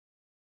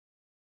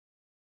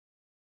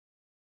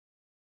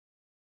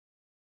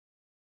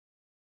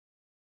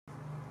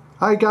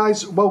Hi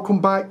guys, welcome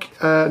back.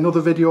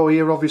 Another video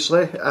here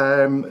obviously.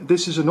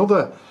 This is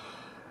another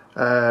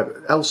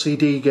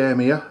LCD game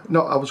here.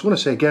 No, I was going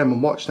to say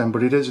Game & Watch then,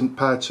 but it isn't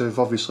part of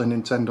obviously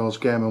Nintendo's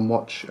Game &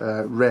 Watch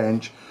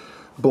range.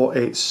 But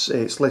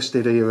it's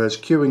listed here as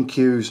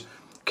Q&Q's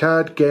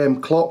Card Game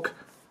Clock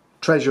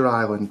Treasure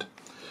Island.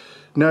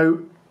 Now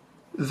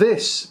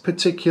this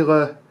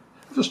particular,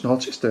 I've just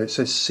noticed that it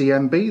says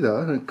CMB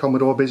there,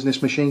 Commodore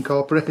Business Machine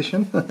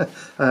Corporation.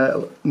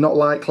 Not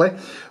likely.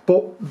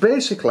 But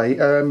basically,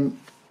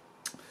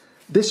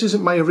 this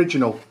isn't my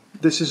original.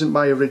 This isn't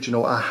my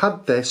original. I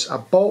had this, I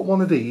bought one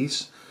of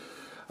these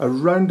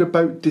around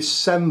about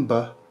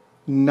December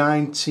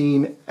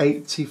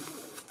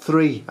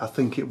 1983, I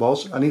think it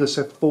was. I nearly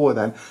said 4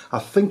 then. I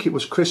think it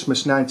was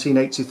Christmas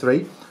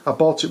 1983. I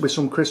bought it with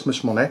some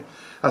Christmas money.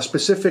 I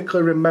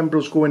specifically remember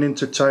us going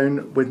into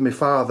town with my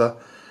father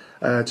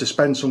to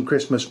spend some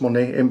Christmas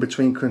money in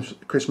between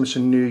Christmas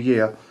and New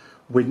Year.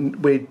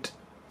 We'd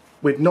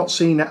not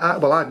seen it,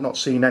 well, I'd not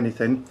seen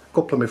anything. A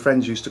couple of my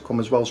friends used to come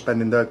as well,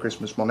 spending their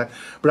Christmas money,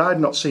 but I'd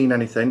not seen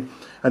anything.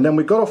 And then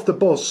we got off the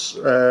bus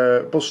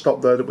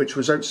stop there, which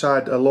was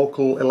outside a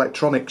local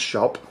electronics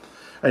shop.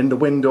 In the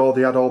window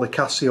they had all the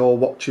Casio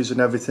watches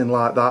and everything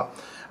like that.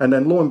 And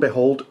then lo and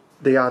behold,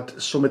 they had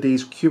some of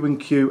these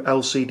Q&Q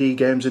LCD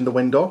games in the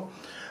window.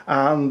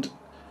 And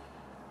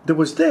there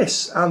was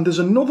this, and there's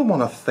another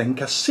one I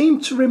think. I seem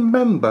to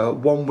remember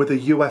one with a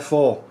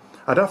UFO.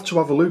 I'd have to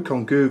have a look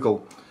on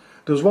Google.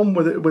 There was one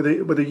with a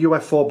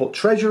UFO, but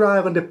Treasure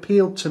Island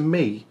appealed to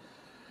me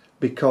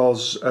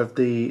because of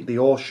the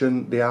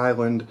ocean, the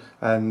island,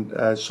 and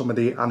some of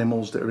the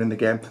animals that are in the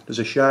game. There's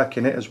a shark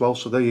in it as well,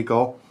 so there you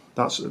go.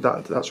 That's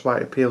why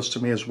it appeals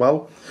to me as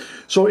well.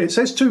 So it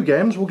says 2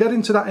 games. We'll get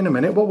into that in a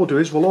minute. What we'll do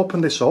is we'll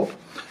open this up,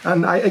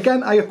 and I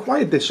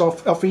acquired this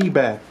off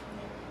eBay.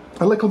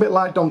 A little bit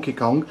like Donkey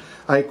Kong.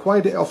 I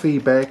acquired it off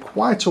eBay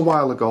quite a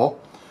while ago,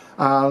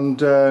 and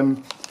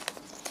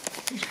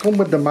it's come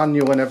with the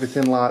manual and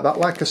everything like that.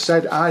 Like I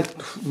said,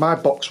 my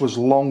box was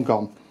long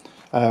gone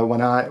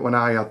when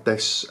I had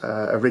this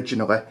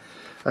originally,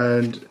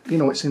 and you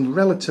know, it's in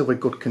relatively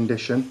good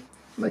condition.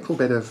 A little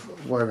bit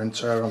of wear and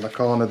tear on the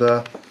corner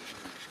there,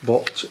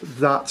 but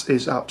that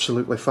is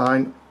absolutely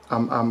fine.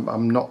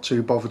 I'm not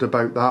too bothered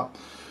about that.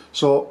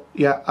 So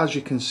yeah, as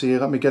you can see,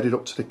 let me get it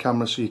up to the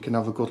camera so you can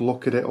have a good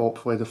look at it.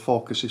 Hopefully the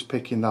focus is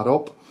picking that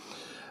up.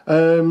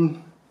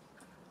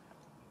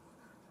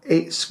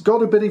 It's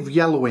got a bit of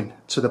yellowing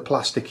to the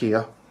plastic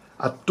here.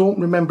 I don't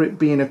remember it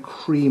being a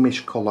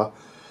creamish colour.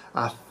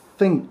 I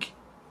think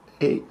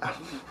it,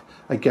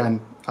 again,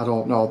 I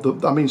don't know.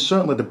 I mean,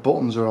 certainly the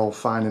buttons are all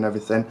fine and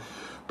everything,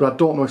 but I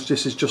don't know if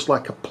this is just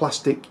like a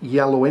plastic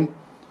yellowing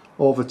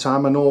over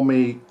time. I know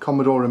my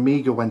Commodore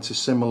Amiga went a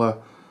similar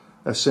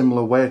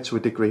way to a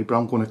degree, but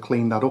I'm going to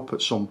clean that up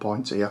at some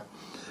point here.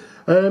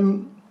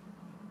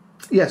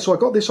 Yeah, so I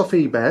got this off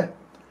eBay,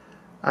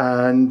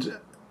 and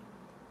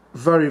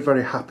very,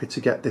 very happy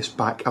to get this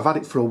back. I've had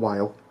it for a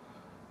while.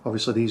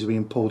 Obviously these are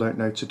being pulled out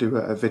now to do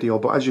a video,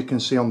 but as you can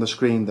see on the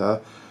screen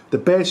there, the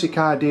basic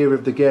idea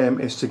of the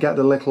game is to get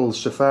the little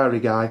safari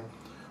guy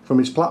from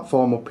his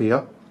platform up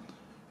here.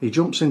 He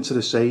jumps into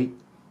the sea.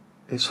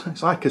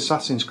 It's like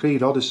Assassin's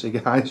Creed Odyssey,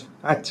 guys,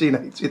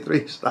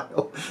 1983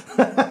 style.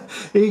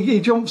 he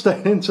jumps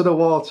down into the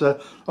water,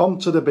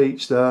 onto the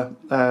beach there,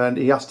 and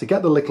he has to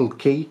get the little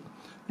key.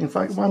 In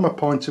fact, why am I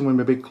pointing with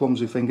my big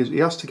clumsy fingers? He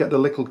has to get the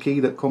little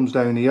key that comes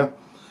down here,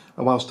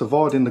 whilst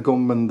avoiding the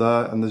gunman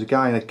there, and there's a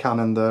guy in a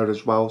cannon there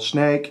as well.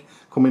 Snake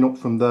coming up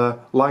from there,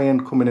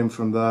 lion coming in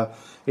from there.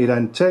 He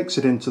then takes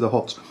it into the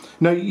hut.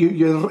 Now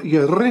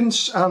you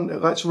rinse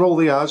and, let's roll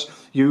the R's,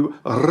 you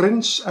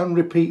rinse and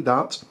repeat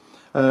that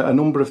a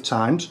number of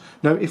times.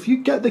 Now if you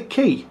get the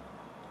key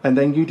and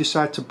then you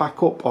decide to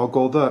back up or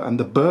go there, and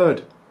the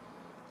bird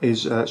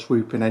is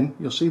swooping in,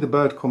 you'll see the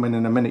bird coming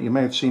in a minute. You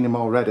may have seen him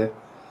already.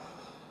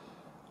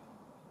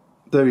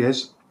 There he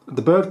is.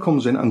 The bird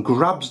comes in and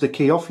grabs the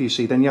key off you,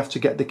 see, then you have to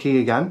get the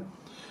key again.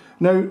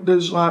 Now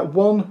there's like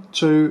 1,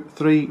 2,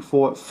 3,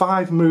 4,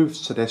 5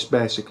 moves to this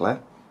basically.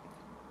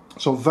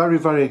 So very,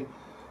 very,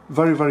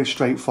 very, very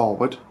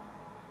straightforward.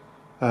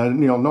 You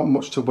know, not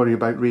much to worry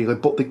about really,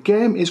 but the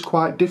game is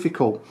quite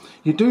difficult.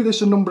 You do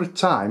this a number of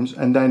times,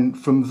 and then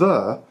from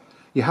there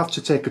you have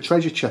to take a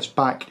treasure chest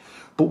back.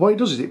 But what it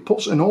does is it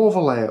puts an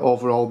overlay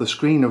over all the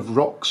screen of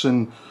rocks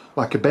and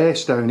like a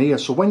base down here.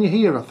 So when you're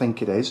here, I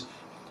think it is,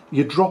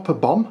 you drop a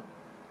bomb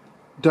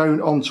down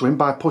onto him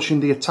by pushing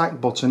the attack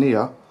button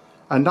here,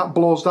 and that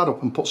blows that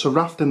up and puts a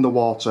raft in the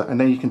water, and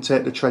then you can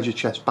take the treasure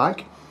chest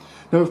back.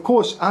 Now of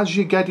course, as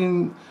you're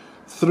getting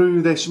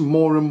through this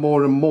more and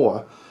more and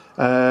more,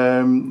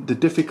 the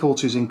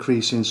difficulty is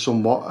increasing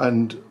somewhat,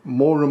 and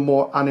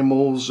more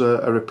animals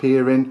are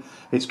appearing.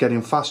 It's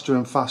getting faster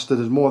and faster.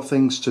 There's more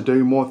things to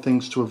do, more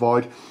things to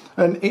avoid,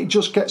 and it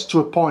just gets to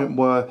a point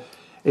where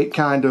it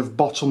kind of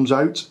bottoms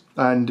out,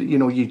 and you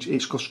know, it's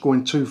just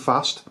going too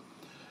fast.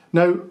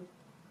 Now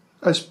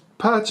as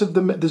part of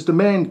there's the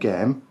main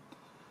game,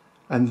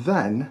 and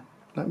then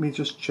let me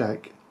just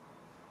check.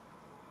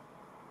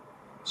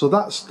 So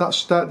that's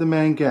start the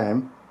main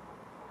game.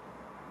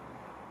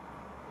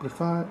 But if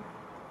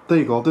there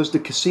you go, there's the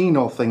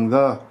casino thing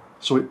there.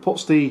 So it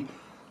puts the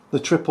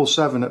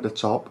 777 at the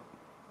top.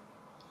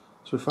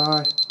 So if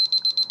I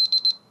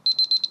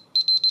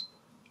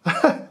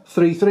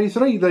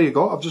 333, there you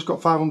go, I've just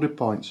got 500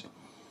 points.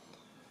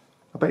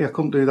 I bet you I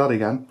couldn't do that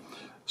again.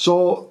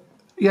 So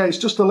yeah, it's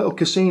just a little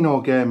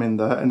casino game in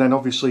there, and then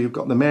obviously you've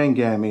got the main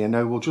game here.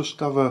 Now we'll just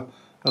have a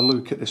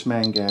look at this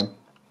main game.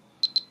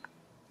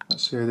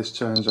 Let's see how this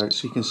turns out.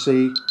 So you can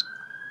see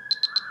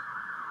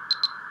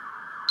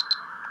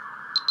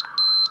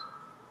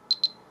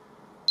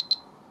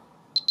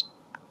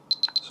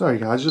sorry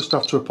guys, just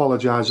have to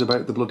apologise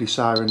about the bloody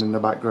siren in the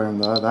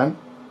background there then.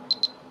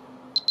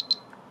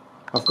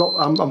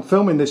 I'm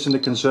filming this in the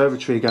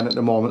conservatory again at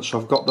the moment, so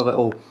I've got the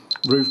little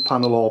roof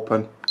panel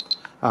open,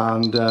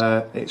 and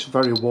it's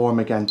very warm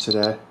again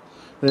today.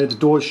 The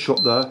door's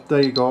shut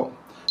there you go.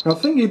 Now I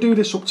think you do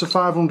this up to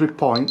 500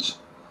 points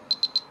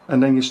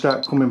and then you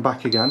start coming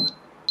back again.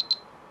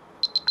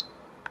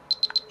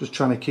 Just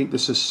trying to keep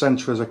this as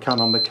centre as I can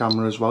on the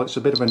camera as well. It's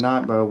a bit of a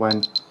nightmare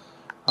when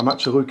I'm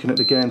actually looking at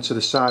the game to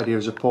the side here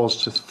as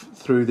opposed to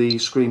through the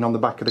screen on the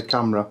back of the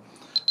camera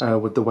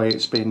with the way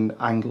it's been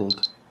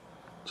angled.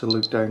 To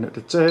look down at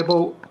the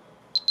table.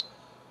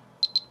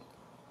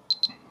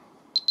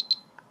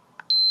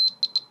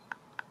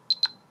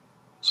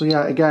 So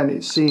yeah, again,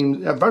 it seems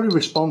very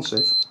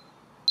responsive,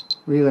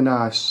 really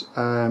nice.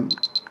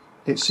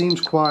 It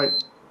seems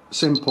quite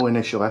simple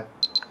initially.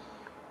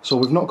 So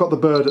we've not got the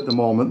bird at the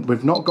moment,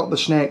 we've not got the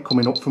snake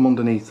coming up from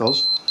underneath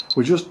us.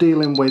 We're just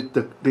dealing with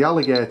the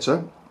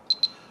alligator,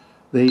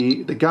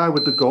 the guy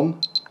with the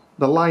gun,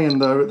 the lion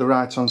there at the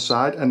right hand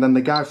side, and then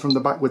the guy from the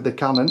back with the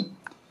cannon.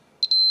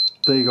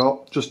 There you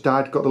go, just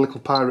died, got the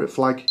little pirate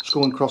flag,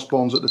 skull and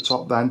crossbones at the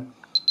top then.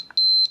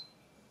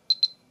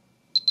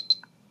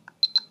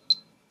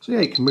 So yeah,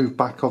 you can move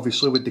back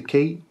obviously with the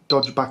key,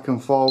 dodge back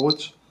and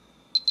forwards.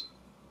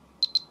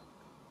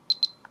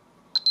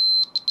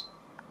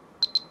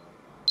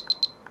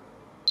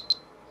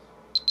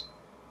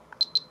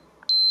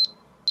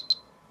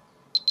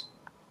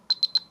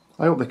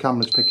 I hope the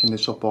camera's picking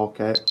this up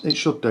okay, it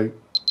should do.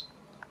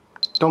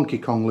 Donkey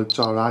Kong looked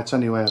alright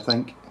anyway, I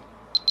think.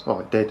 Oh,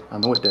 it did. I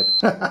know it did.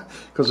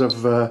 Because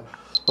I've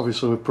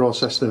obviously we've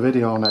processed the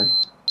video now.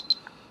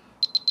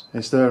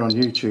 It's there on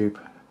YouTube.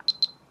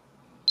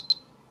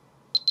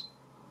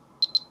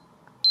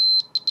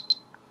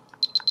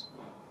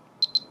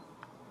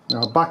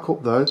 Now back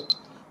up though.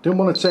 Didn't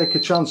want to take a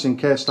chance in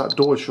case that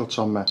door shuts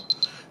on me.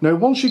 Now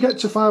once you get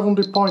to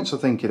 500 points, I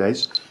think it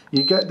is,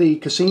 you get the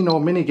casino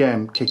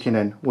minigame kicking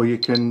in where you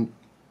can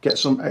get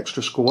some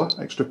extra score,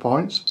 extra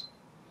points.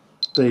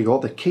 There you go.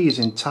 The key is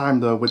in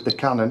time though with the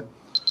cannon.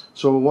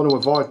 So we want to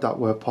avoid that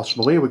where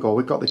possible. Here we go,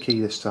 we've got the key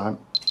this time.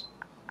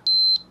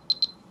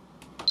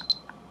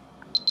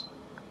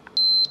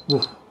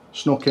 Oof,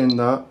 snuck in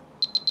there.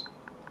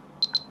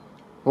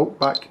 Oh,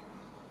 back.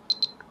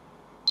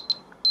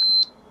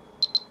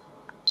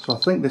 So I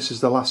think this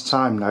is the last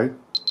time now.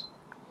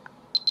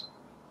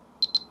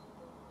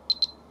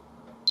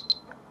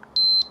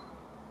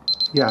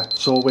 Yeah,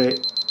 so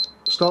wait.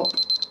 Stop,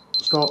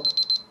 stop,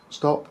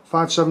 stop.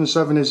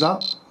 577 is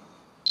that.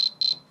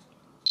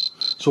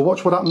 So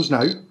watch what happens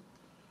now.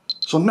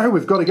 So now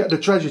we've got to get the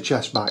treasure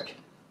chest back.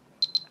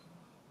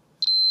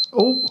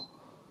 Oh.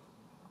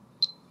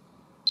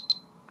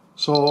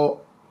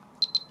 So.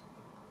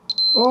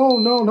 Oh,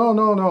 no, no,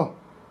 no, no.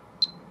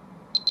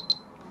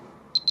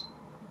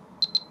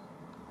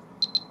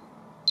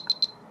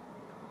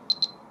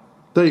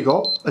 There you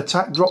go.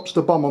 Attack drops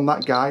the bomb on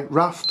that guy.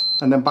 Raft.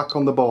 And then back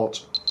on the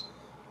boat.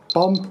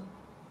 Bomb.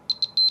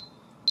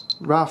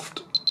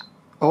 Raft.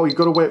 Oh, you've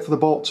got to wait for the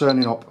boat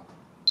turning up.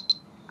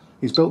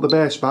 He's built the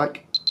base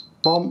back.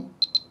 Bomb.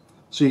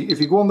 So if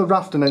you go on the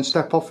raft and then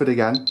step off it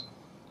again,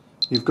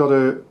 you've got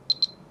to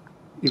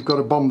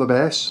bomb the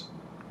base.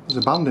 There's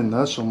a band in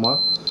there somewhere.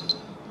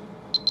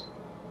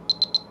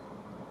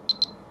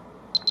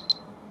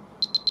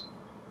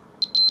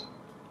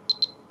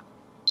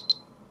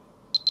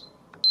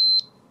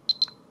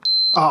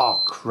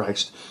 Oh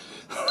Christ.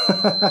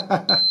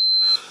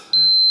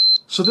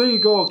 So there you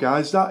go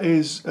guys, that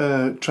is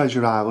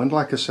Treasure Island.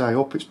 Like I say, I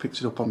hope it's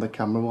picked it up on the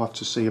camera. We'll have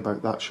to see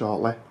about that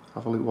shortly.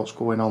 Have a look at what's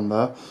going on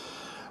there.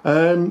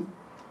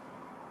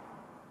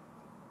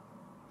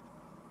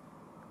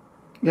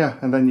 Yeah,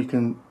 and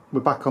then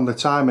we're back on the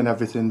time and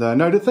everything there.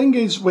 Now the thing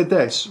is with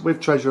this, with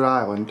Treasure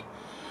Island,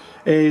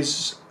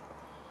 is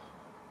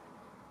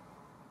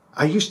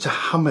I used to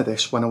hammer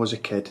this when I was a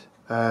kid.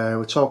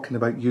 We're talking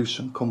about use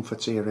and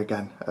comfort here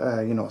again.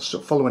 You know, so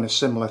following a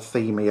similar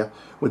theme here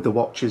with the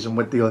watches and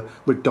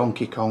with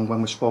Donkey Kong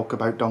when we spoke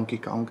about Donkey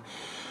Kong.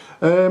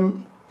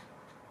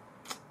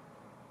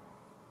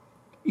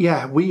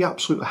 Yeah, we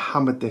absolutely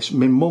hammered this.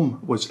 My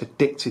mum was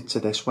addicted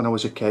to this when I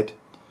was a kid.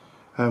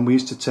 We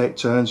used to take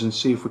turns and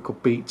see if we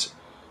could beat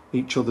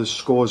each other's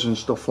scores and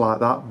stuff like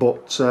that.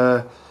 But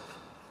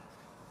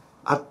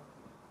I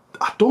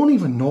don't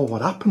even know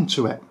what happened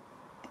to it.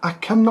 I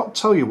cannot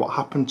tell you what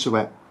happened to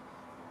it.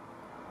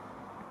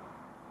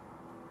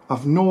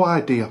 I've no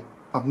idea.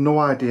 I've no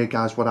idea,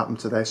 guys, what happened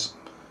to this.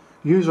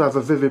 Usually I have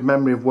a vivid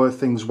memory of where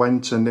things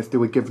went and if they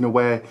were given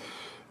away,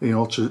 you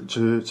know, to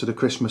the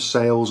Christmas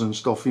sales and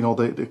stuff, you know,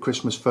 the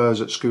Christmas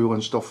fairs at school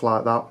and stuff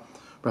like that.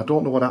 But I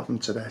don't know what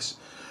happened to this.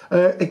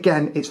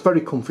 Again, it's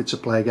very comfy to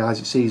play, guys.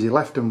 It's easy,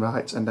 left and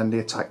right, and then the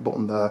attack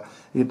button there.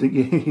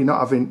 You're not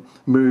having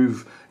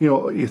move, you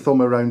know, your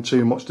thumb around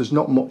too much. There's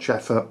not much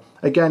effort.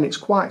 Again, it's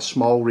quite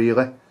small,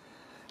 really,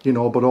 you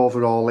know, but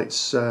overall,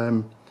 it's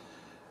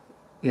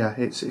yeah,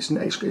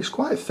 it's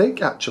quite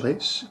thick actually.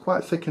 It's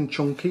quite thick and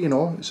chunky, you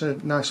know. It's a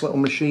nice little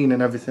machine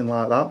and everything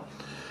like that.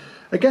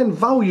 Again,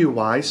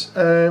 value-wise,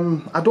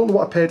 I don't know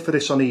what I paid for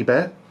this on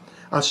eBay.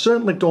 I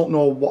certainly don't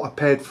know what I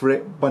paid for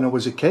it when I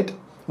was a kid,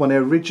 when I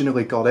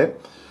originally got it.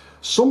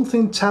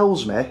 Something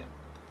tells me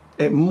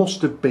it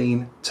must have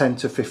been £10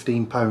 to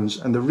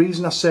 £15, and the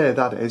reason I say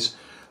that is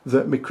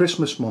that my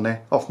Christmas money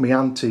off my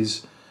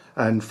aunties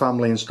and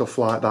family and stuff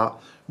like that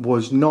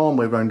was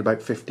normally around about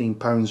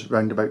 £15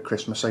 round about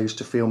Christmas. I used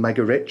to feel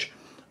mega rich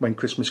when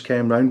Christmas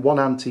came round. One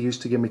auntie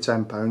used to give me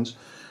 £10,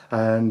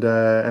 and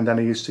then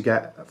I used to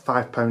get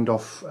 £5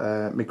 off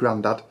my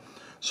granddad.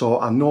 So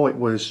I know it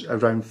was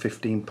around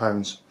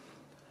 £15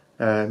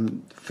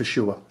 for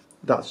sure.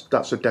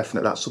 That's a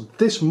definite. So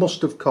this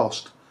must have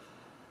cost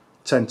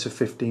 £10 to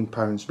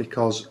 £15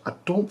 because I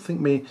don't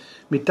think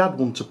my dad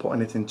wanted to put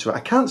anything to it.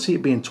 I can't see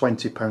it being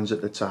 £20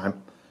 at the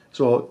time.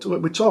 So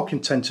we're talking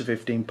 £10 to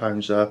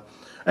 £15 there.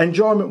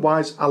 Enjoyment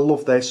wise, I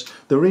love this.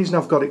 The reason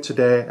I've got it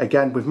today,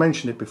 again, we've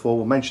mentioned it before,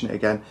 we'll mention it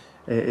again,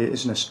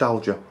 is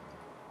nostalgia.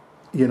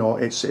 You know,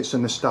 it's a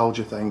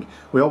nostalgia thing.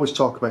 We always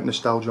talk about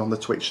nostalgia on the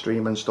Twitch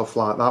stream and stuff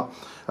like that,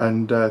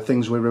 and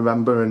things we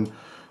remember and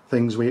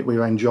things we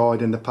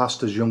enjoyed in the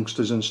past as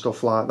youngsters and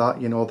stuff like that,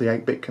 you know, the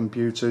 8-bit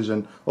computers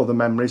and other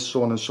memories,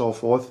 so on and so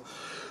forth.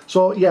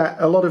 So yeah,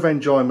 a lot of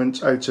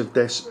enjoyment out of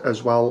this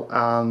as well,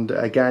 and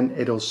again,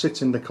 it'll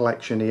sit in the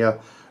collection here,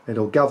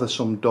 it'll gather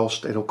some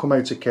dust, it'll come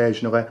out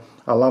occasionally,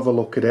 I'll have a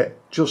look at it,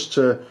 just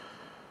to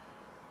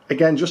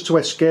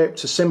escape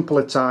to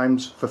simpler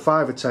times for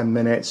 5 or 10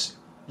 minutes,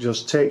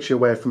 just takes you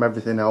away from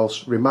everything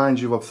else,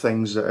 reminds you of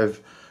things that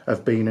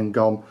have been and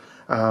gone,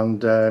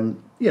 and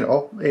you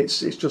know, it's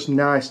just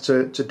nice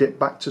to dip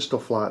back to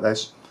stuff like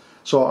this.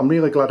 So I'm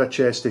really glad I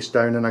chased this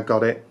down and I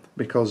got it,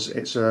 because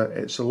it's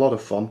a lot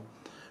of fun.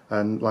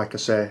 And like I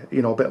say,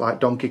 you know, a bit like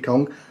Donkey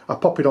Kong, I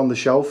pop it on the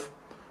shelf,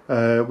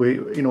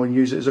 you know, and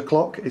use it as a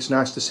clock. It's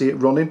nice to see it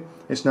running,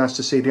 it's nice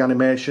to see the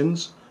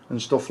animations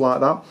and stuff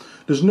like that.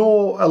 There's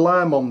no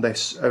alarm on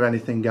this or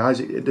anything, guys,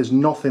 there's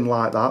nothing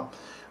like that.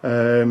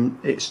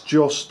 It's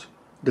just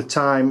the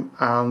time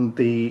and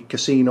the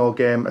casino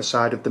game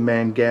aside of the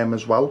main game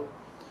as well.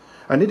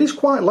 And it is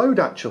quite loud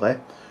actually.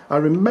 I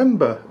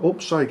remember,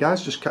 oops, sorry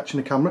guys, just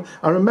catching the camera.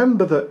 I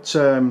remember that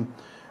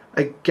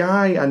a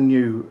guy I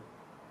knew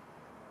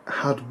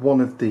had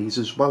one of these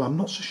as well. I'm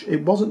not so sure,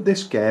 it wasn't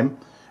this game,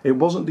 it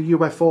wasn't the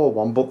UFO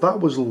one, but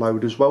that was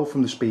loud as well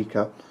from the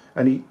speaker.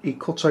 And he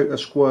cut out a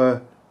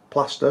square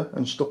plaster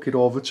and stuck it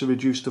over to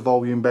reduce the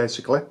volume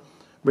basically.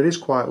 But it is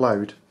quite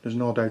loud, there's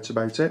no doubt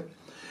about it.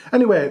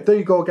 Anyway, there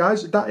you go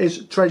guys, that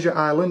is Treasure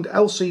Island,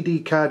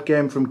 LCD card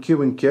game from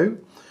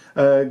Q&Q.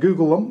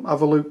 Google them,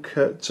 have a look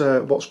at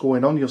what's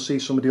going on. You'll see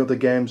some of the other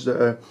games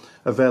that are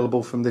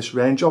available from this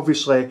range.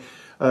 Obviously,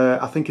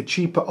 I think a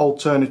cheaper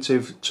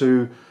alternative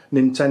to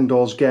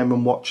Nintendo's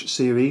Game & Watch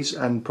series,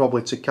 and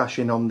probably to cash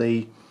in on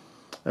the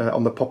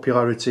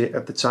popularity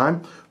at the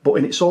time. But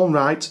in its own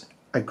right,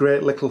 a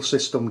great little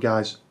system,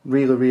 guys.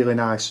 Really, really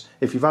nice.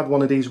 If you've had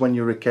one of these when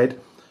you were a kid,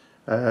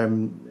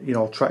 you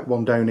know, track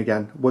one down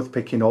again, worth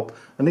picking up.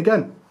 And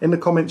again, in the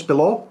comments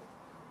below,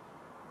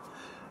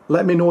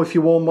 let me know if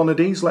you own one of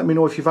these, let me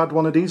know if you've had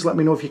one of these, let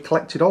me know if you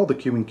collected all the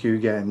Q&Q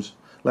games,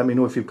 let me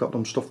know if you've got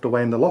them stuffed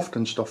away in the loft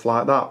and stuff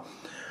like that.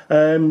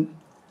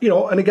 You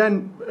know, and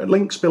again,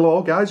 links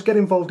below, guys. Get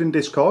involved in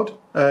Discord,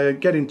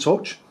 get in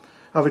touch,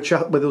 have a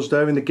chat with us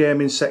there in the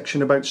gaming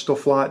section about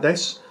stuff like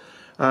this,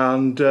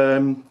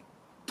 and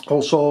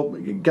also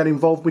get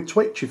involved with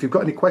Twitch. If you've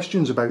got any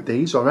questions about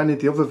these or any of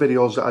the other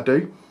videos that I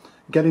do,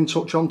 get in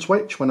touch on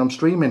Twitch when I'm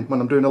streaming, when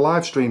I'm doing a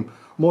live stream.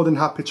 More than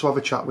happy to have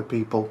a chat with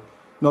people.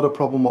 Not a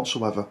problem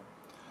whatsoever.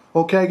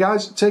 Okay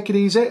guys, take it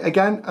easy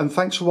again, and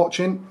thanks for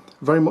watching.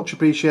 Very much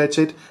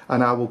appreciated,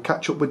 and I will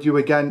catch up with you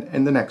again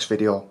in the next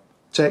video.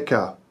 Take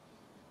care.